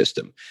guidance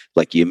system.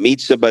 Like you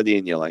meet somebody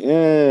and you're like,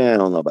 I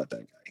don't know about that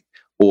guy.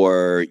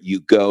 Or you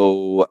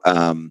go,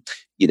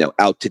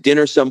 out to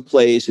dinner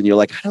someplace and you're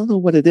like, I don't know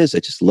what it is. I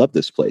just love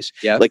this place.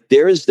 Yeah. Like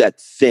there is that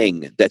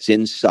thing that's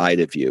inside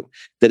of you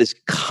that is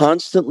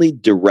constantly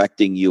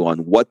directing you on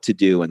what to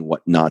do and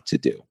what not to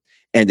do.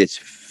 And it's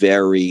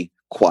very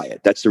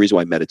quiet. That's the reason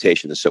why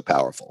meditation is so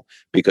powerful,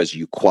 because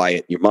you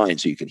quiet your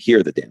mind so you can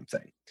hear the damn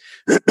thing.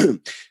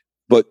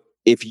 But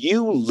if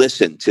you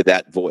listen to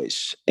that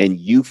voice and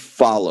you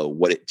follow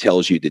what it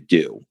tells you to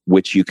do,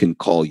 which you can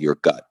call your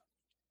gut,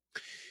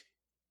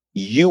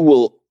 you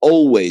will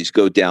always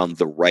go down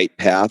the right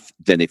path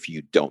than if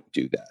you don't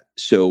do that.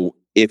 So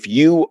if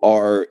you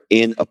are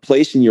in a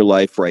place in your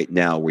life right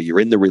now where you're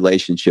in the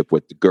relationship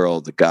with the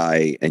girl, the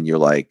guy, and you're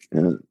like,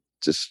 it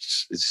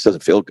just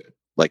doesn't feel good.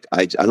 Like,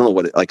 I don't know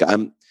what,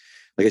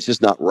 it's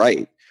just not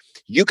right.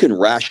 You can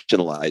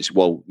rationalize,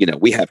 well,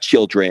 we have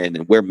children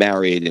and we're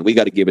married and we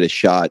got to give it a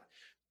shot.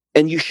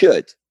 And you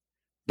should.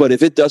 But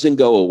if it doesn't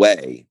go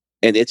away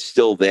and it's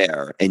still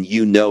there and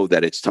you know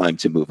that it's time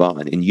to move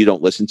on and you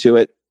don't listen to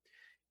it,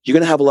 you're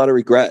going to have a lot of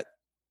regret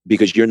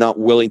because you're not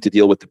willing to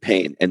deal with the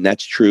pain. And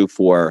that's true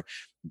for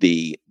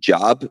the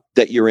job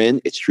that you're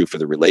in. It's true for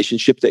the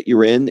relationship that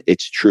you're in.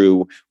 It's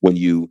true when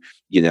you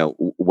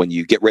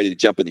get ready to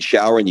jump in the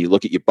shower and you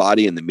look at your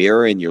body in the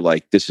mirror and you're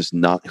like, this is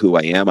not who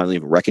I am. I don't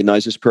even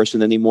recognize this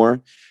person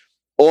anymore.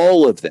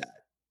 All of that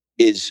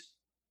is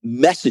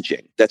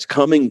messaging that's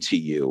coming to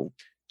you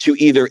to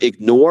either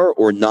ignore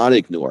or not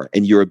ignore.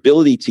 And your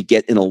ability to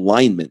get in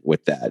alignment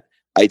with that,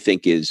 I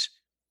think, is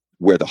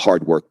where the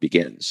hard work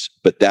begins.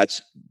 But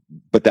that's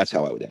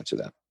how I would answer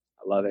that.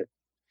 I love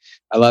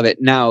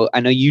it. Now, I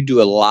know you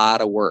do a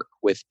lot of work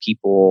with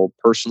people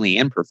personally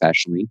and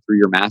professionally through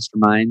your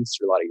masterminds,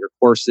 through a lot of your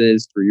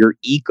courses, through your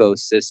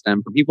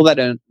ecosystem. For people that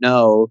don't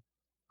know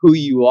who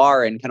you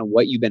are and kind of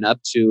what you've been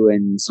up to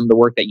and some of the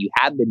work that you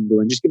have been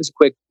doing, just give us a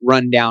quick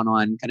rundown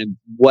on kind of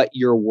what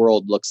your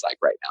world looks like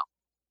right now.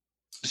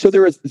 So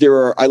there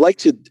are. I like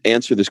to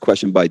answer this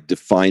question by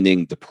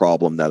defining the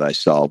problem that I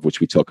solve, which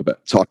we talked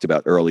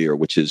about earlier,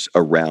 which is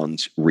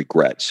around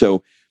regret.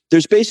 So there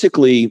are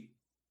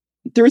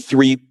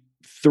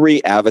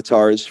three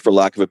avatars, for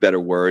lack of a better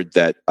word,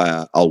 that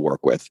I'll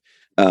work with.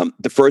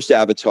 The first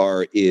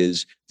avatar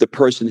is the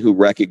person who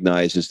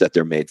recognizes that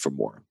they're made for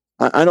more.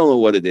 I don't know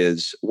what it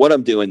is. What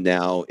I'm doing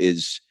now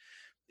is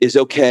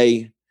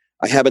okay.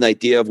 I have an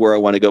idea of where I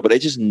want to go, but I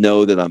just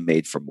know that I'm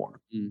made for more.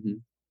 Mm-hmm.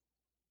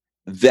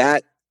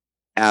 That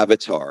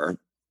avatar,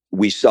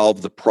 we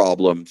solve the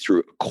problem through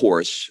a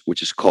course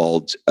which is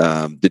called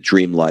the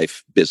Dream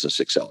Life Business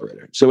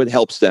Accelerator. So it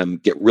helps them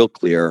get real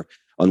clear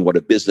on what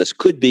a business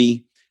could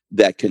be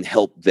that can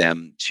help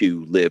them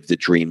to live the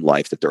dream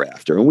life that they're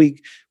after. And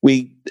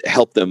we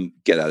help them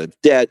get out of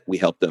debt. We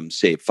help them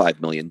save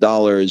 $5 million.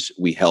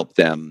 We help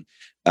them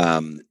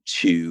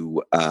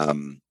to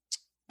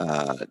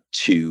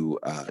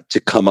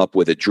come up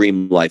with a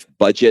dream life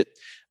budget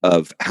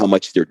of how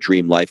much their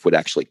dream life would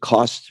actually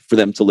cost for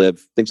them to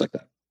live, things like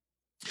that.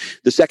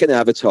 The second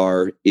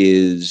avatar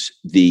is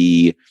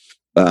the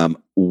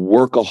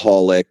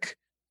workaholic,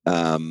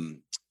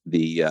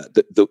 the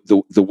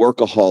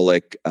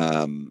workaholic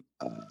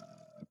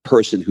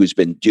person who's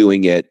been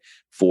doing it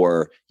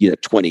for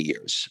 20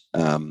 years.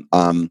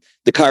 The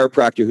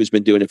chiropractor who's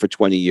been doing it for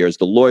 20 years,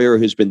 the lawyer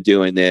who's been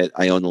doing it.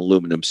 I own an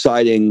aluminum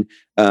siding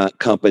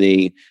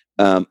company,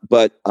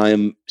 but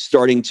I'm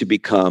starting to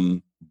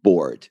become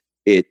bored.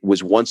 It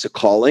was once a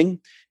calling,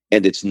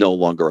 and it's no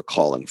longer a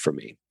calling for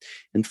me.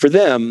 And for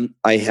them,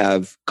 I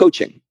have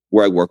coaching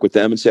where I work with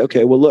them and say,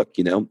 okay, well, look,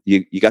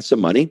 you got some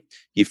money.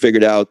 You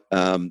figured out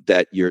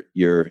that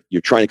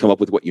you're trying to come up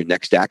with what your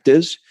next act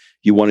is.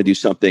 You want to do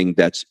something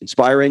that's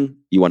inspiring.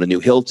 You want a new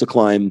hill to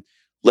climb.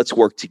 Let's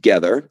work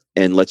together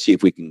and let's see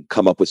if we can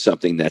come up with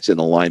something that's in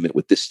alignment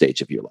with this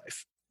stage of your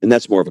life. And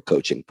that's more of a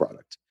coaching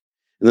product.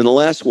 And then the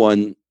last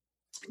one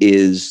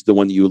is the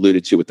one that you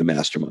alluded to with the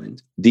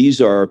mastermind.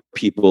 These are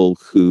people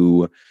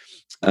who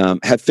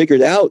have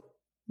figured out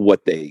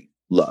what they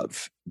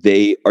love.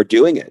 They are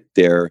doing it.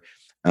 They're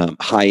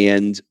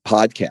high-end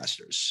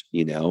podcasters,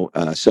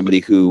 somebody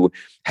who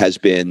has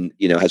been,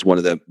 has one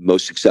of the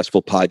most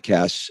successful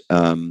podcasts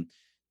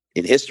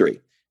in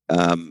history.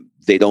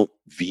 They don't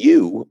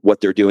view what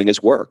they're doing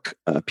as work.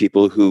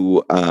 People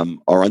who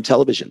are on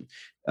television,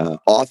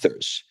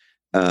 authors,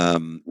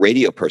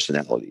 radio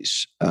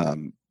personalities,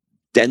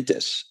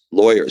 dentists,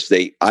 lawyers.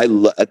 They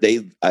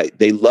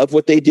love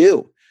what they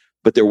do,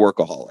 but they're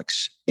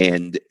workaholics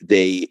and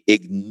they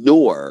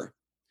ignore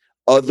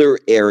other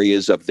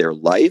areas of their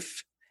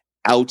life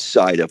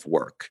outside of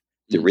work.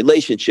 Their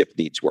relationship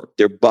needs work.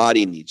 Their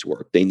body needs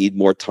work. They need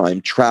more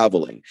time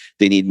traveling.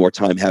 They need more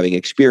time having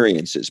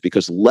experiences,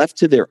 because left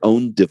to their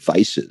own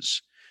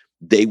devices,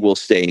 they will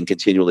stay and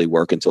continually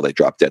work until they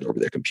drop dead over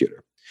their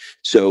computer.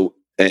 So,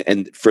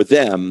 and for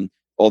them,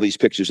 all these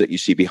pictures that you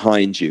see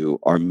behind you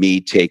are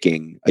me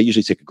I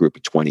usually take a group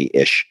of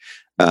 20-ish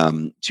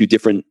to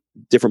different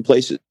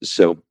places.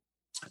 So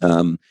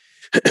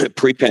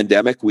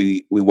Pre-pandemic,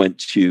 we went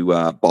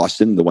to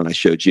Boston, the one I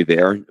showed you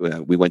there.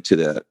 We went to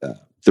the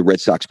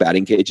Red Sox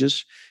batting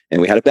cages,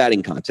 and we had a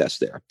batting contest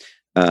there.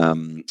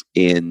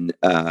 In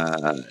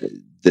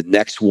the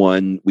next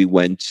one, we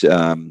went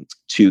to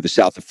the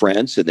south of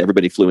France, and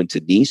everybody flew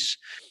into Nice.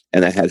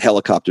 And I had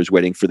helicopters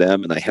waiting for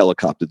them, and I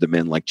helicoptered them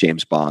in like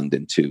James Bond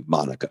into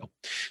Monaco.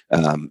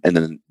 And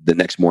then the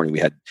next morning, we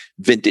had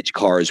vintage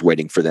cars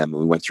waiting for them, and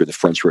we went through the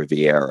French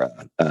Riviera.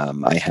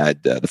 I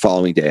had the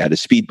following day, I had a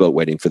speedboat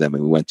waiting for them,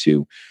 and we went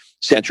to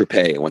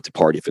Saint-Tropez and went to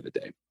party for the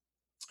day.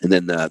 And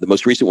then the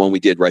most recent one we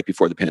did right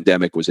before the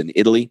pandemic was in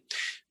Italy,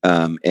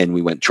 and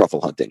we went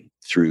truffle hunting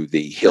through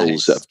the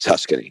hills of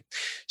Tuscany.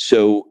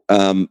 So,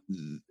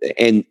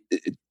 and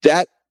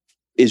that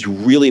is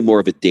really more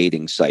of a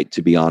dating site,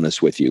 to be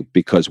honest with you,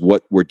 because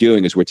what we're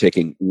doing is we're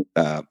taking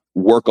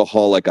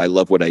workaholic, I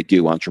love what I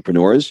do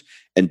entrepreneurs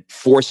and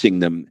forcing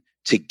them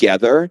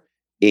together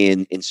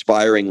in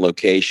inspiring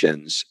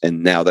locations.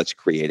 And now that's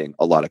creating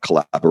a lot of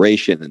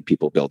collaboration and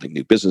people building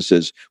new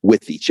businesses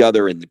with each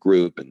other in the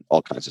group and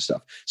all kinds of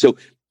stuff. So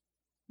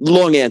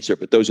long answer,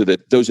 but those are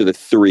the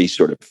three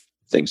sort of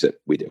things that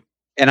we do.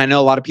 And I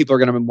know a lot of people are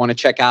going to want to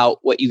check out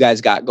what you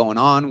guys got going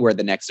on, where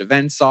the next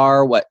events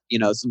are, what,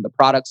 some of the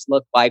products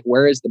look like.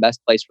 Where is the best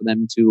place for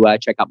them to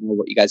check out more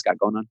what you guys got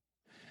going on?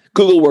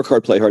 Google Work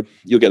Hard, Play Hard.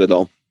 You'll get it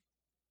all.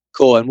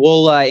 Cool. And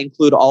we'll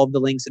include all of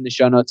the links in the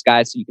show notes,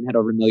 guys. So you can head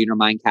over to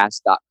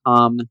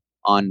millionairemindcast.com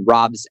on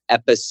Rob's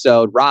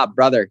episode. Rob,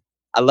 brother,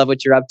 I love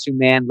what you're up to,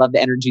 man. Love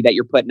the energy that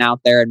you're putting out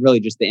there and really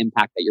just the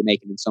impact that you're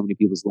making in so many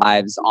people's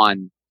lives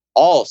on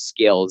all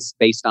scales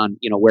based on,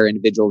 where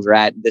individuals are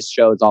at. This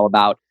show is all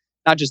about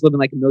not just living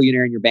like a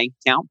millionaire in your bank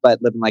account,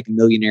 but living like a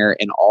millionaire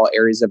in all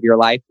areas of your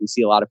life. We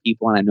see a lot of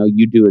people, and I know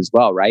you do as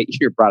well, right?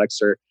 Your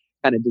products are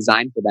kind of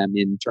designed for them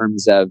in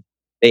terms of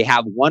they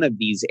have one of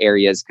these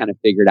areas kind of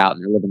figured out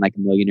and they're living like a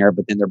millionaire,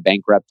 but then they're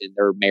bankrupt in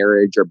their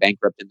marriage or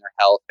bankrupt in their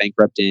health,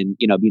 bankrupt in,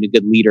 being a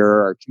good leader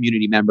or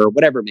community member,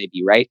 whatever it may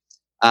be, right?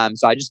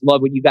 So I just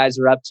love what you guys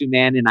are up to,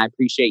 man. And I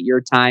appreciate your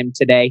time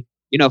today,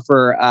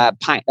 for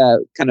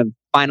kind of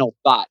final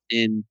thought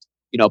and,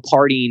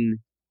 parting,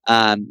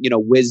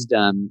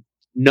 wisdom,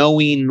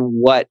 knowing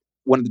what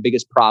one of the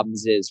biggest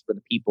problems is for the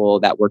people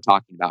that we're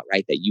talking about,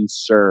 right? That you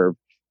serve,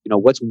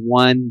 what's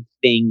one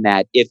thing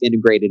that if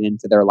integrated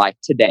into their life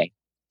today,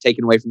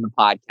 taken away from the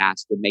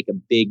podcast, would make a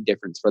big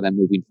difference for them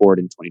moving forward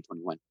in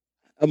 2021?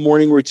 A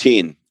morning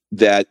routine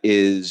that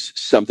is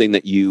something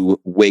that you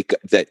wake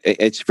up, that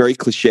it's very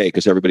cliche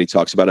because everybody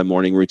talks about a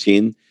morning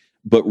routine,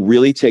 but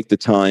really take the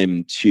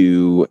time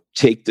to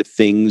take the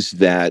things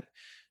that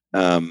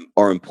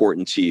are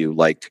important to you,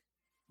 like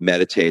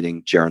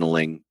meditating,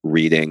 journaling,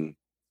 reading,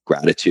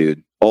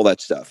 gratitude, all that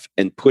stuff,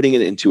 and putting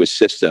it into a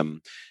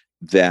system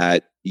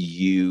that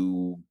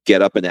you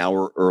get up an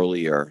hour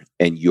earlier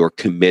and you're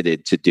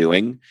committed to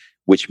doing,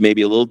 which may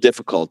be a little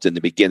difficult in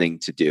the beginning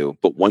to do,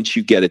 but once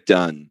you get it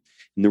done,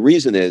 and the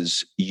reason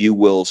is you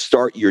will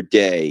start your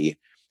day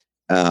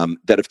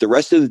that if the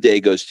rest of the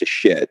day goes to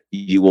shit,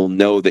 you will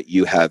know that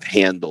you have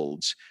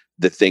handled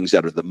the things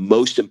that are the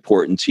most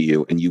important to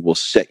you, and you will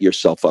set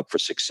yourself up for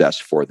success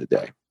for the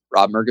day.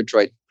 Rob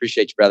Murgatroyd,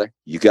 appreciate you, brother.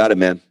 You got it,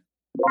 man.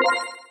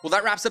 Well,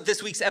 that wraps up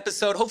this week's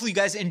episode. Hopefully you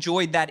guys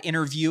enjoyed that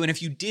interview. And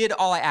if you did,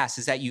 all I ask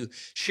is that you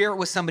share it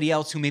with somebody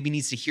else who maybe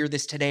needs to hear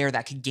this today or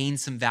that could gain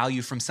some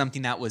value from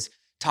something that was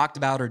talked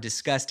about or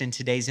discussed in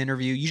today's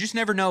interview. You just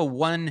never know.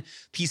 One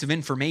piece of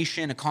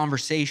information, a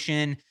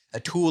conversation, a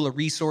tool, a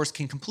resource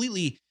can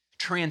completely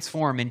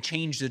transform and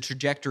change the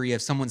trajectory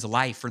of someone's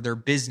life or their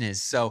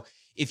business. So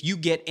if you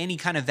get any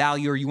kind of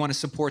value or you want to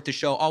support the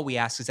show, all we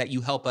ask is that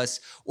you help us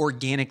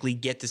organically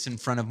get this in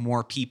front of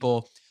more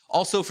people.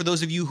 Also, for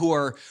those of you who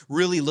are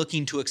really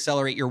looking to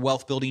accelerate your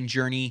wealth building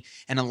journey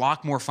and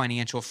unlock more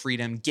financial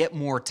freedom, get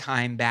more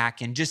time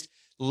back, and just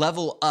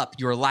level up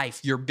your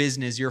life, your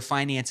business, your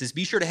finances,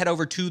 be sure to head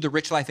over to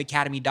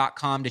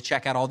therichlifeacademy.com to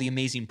check out all the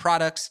amazing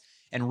products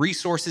and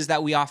resources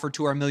that we offer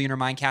to our Millionaire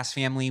Mindcast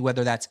family,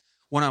 whether that's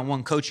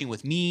one-on-one coaching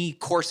with me,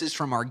 courses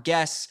from our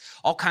guests,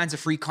 all kinds of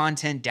free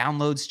content,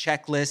 downloads,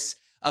 checklists,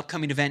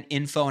 upcoming event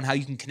info, and how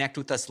you can connect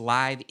with us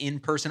live in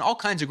person, all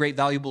kinds of great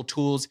valuable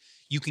tools.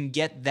 You can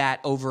get that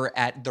over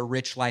at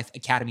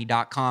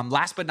therichlifeacademy.com.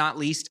 Last but not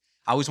least,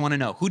 I always want to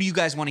know, who do you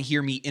guys want to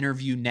hear me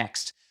interview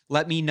next?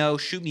 Let me know.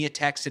 Shoot me a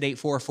text at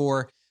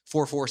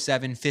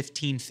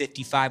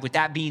 844-447-1555. With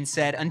that being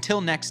said, until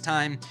next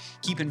time,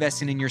 keep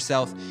investing in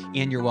yourself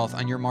and your wealth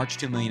on your march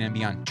to $1 million and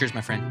beyond. Cheers,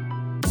 my friend.